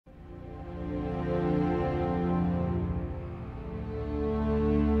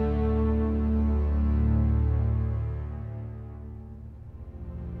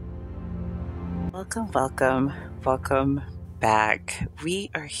Welcome back. We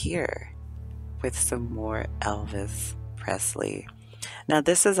are here with some more Elvis Presley. Now,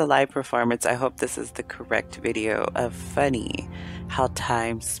 this is a live performance. I hope this is the correct video of Funny How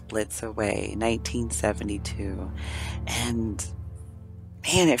Time Splits Away, 1972. And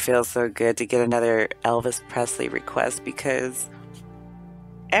man, it feels so good to get another Elvis Presley request because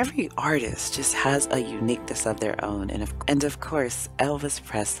every artist just has a uniqueness of their own. And of course, Elvis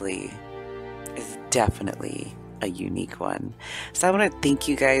Presley is definitely a unique one. So I want to thank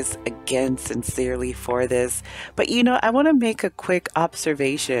you guys again sincerely for this. But I want to make a quick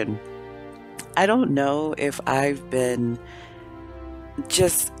observation. I don't know if I've been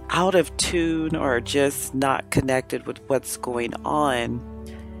just out of tune or just not connected with what's going on.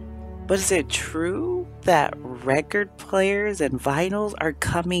 But is it true that record players and vinyls are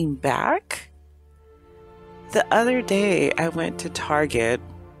coming back? The other day I went to Target,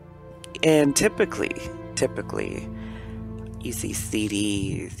 and typically you see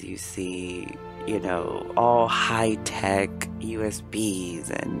CDs, you see, all high-tech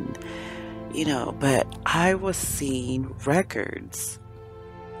USBs and, but I was seeing records,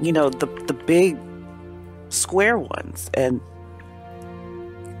 the big square ones. And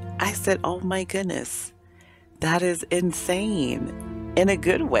I said, oh my goodness, that is insane in a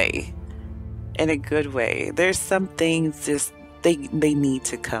good way. There's some things just they need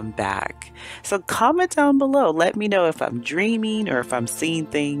to come back. So comment down below. Let me know if I'm dreaming or if I'm seeing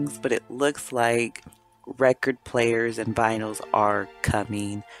things, but it looks like record players and vinyls are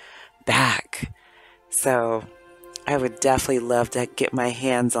coming back. So I would definitely love to get my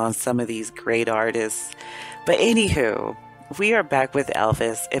hands on some of these great artists. But anywho, we are back with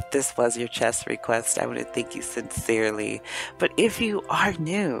Elvis. If this was your chest request, I want to thank you sincerely. But if you are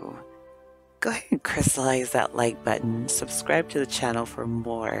new, go ahead and crystallize that like button. Subscribe to the channel for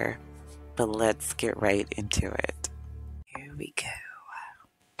more. But let's get right into it. Here we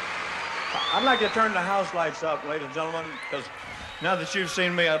go. I'd like to turn the house lights up, ladies and gentlemen, because now that you've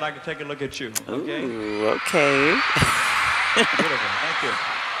seen me, I'd like to take a look at you. Okay? Ooh, okay. Beautiful. Thank you.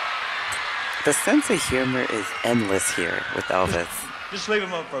 The sense of humor is endless here with Elvis. Just leave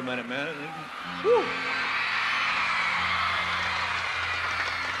him up for a minute, man. Woo.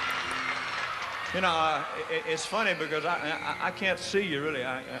 It's funny because I can't see you really.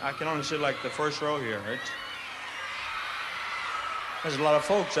 I can only see like the first row here. There's a lot of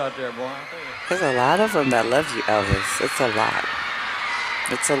folks out there, boy. There's a lot of them that love you, Elvis. It's a lot.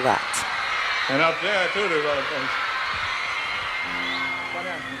 It's a lot. And up there too, there's a lot of folks.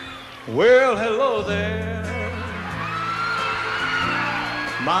 Well, hello there.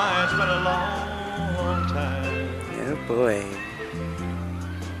 My, it's been a long time. Oh boy.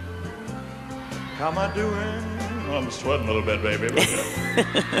 How am I doing? Well, I'm sweating a little bit, baby. But,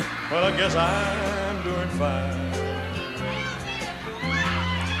 well, I guess I'm doing fine.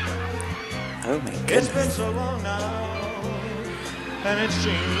 Oh my goodness. It's been so long now, and it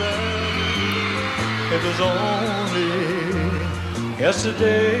seems like it was only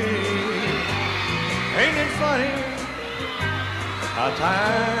yesterday. Ain't it funny how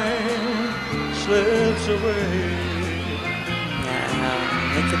time slips away? Wow,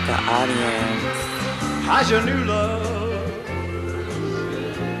 look at the audience. How's your new love?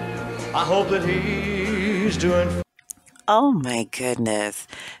 I hope that he's doing. Oh my goodness.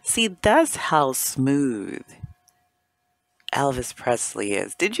 See, that's how smooth Elvis Presley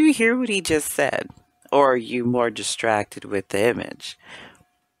is. Did you hear what he just said? Or are you more distracted with the image?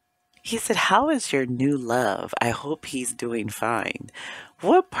 He said, how is your new love? I hope he's doing fine.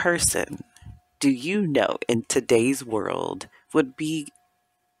 What person do you know in today's world would be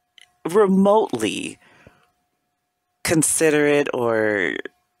remotely considerate or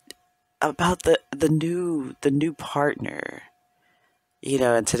about the new partner?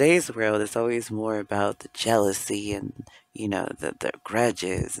 In today's world, it's always more about the jealousy and the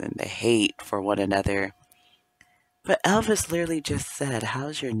grudges and the hate for one another. But Elvis literally just said,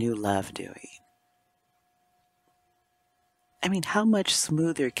 how's your new love doing? I mean, how much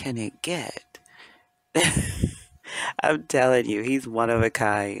smoother can it get? I'm telling you, he's one of a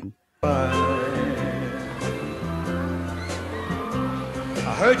kind. I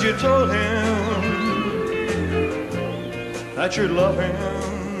heard you told him that you love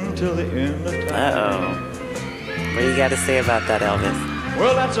him till the end of time. Uh-oh. What do you got to say about that, Elvis?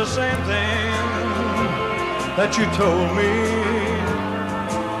 Well, that's the same thing that you told me.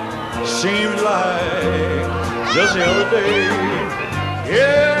 Seems like just the other day.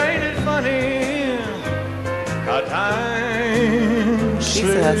 Yeah, ain't it funny how time She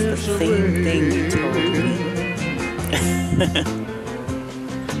said that's the same thing you told me.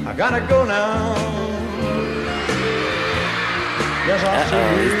 I gotta go now. Yes, I'll see you.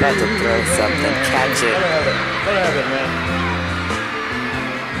 He's about to throw something. Catch it. Let her have it, man.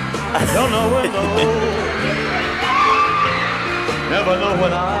 Don't know when though. Never know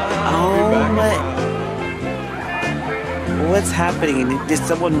when I'll be back around. What's happening? Did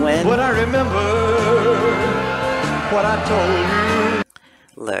someone win? But I remember what I told you.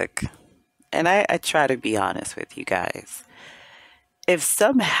 Look, and I try to be honest with you guys. If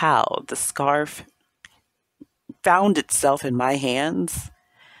somehow the scarf found itself in my hands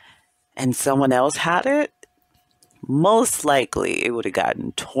and someone else had it, most likely it would have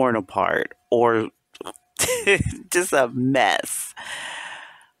gotten torn apart or just a mess.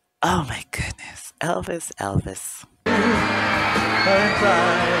 Oh my goodness. Elvis, Elvis. I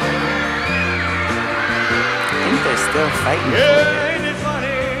think they're still fighting. Yeah, ain't it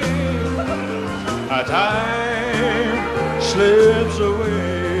funny how time slips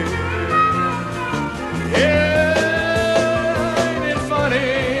away? Yeah, ain't it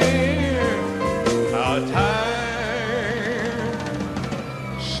funny how time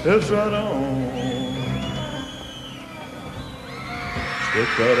slips right on?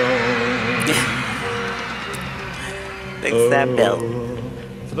 Slips right on. Fix that bell.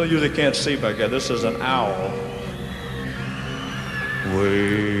 For those of you that can't see back there, this is an owl.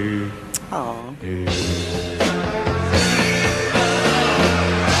 Way. Oh.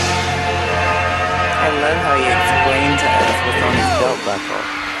 I love how he explained to us what's on his belt buckle.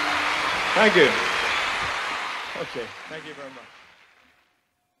 Thank you. Okay, thank you very much.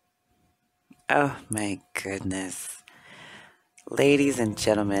 Oh my goodness. Ladies and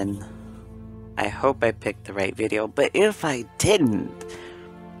gentlemen, I hope I picked the right video, but if I didn't,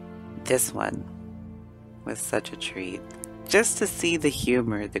 this one was such a treat. Just to see the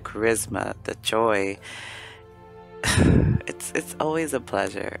humor, the charisma, the joy. It's always a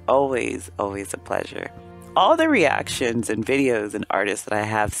pleasure. Always a pleasure. All the reactions and videos and artists that I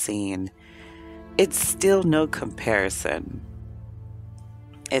have seen, it's still no comparison.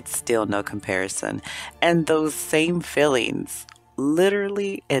 It's still no comparison. And those same feelings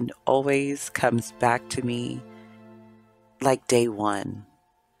literally and always comes back to me like day one.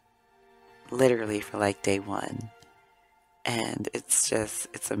 Literally for like day one. And it's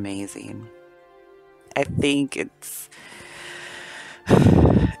amazing. I think it's,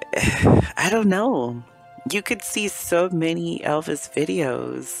 I don't know. You could see so many Elvis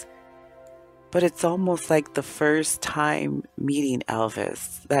videos, but it's almost like the first time meeting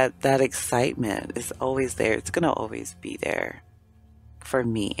Elvis. That excitement is always there. It's going to always be there. For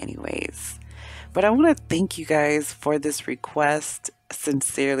me anyways. But I want to thank you guys for this request.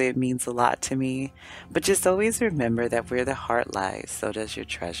 Sincerely, it means a lot to me. But just always remember that where the heart lies, so does your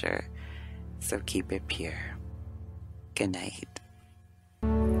treasure. So keep it pure. Good night.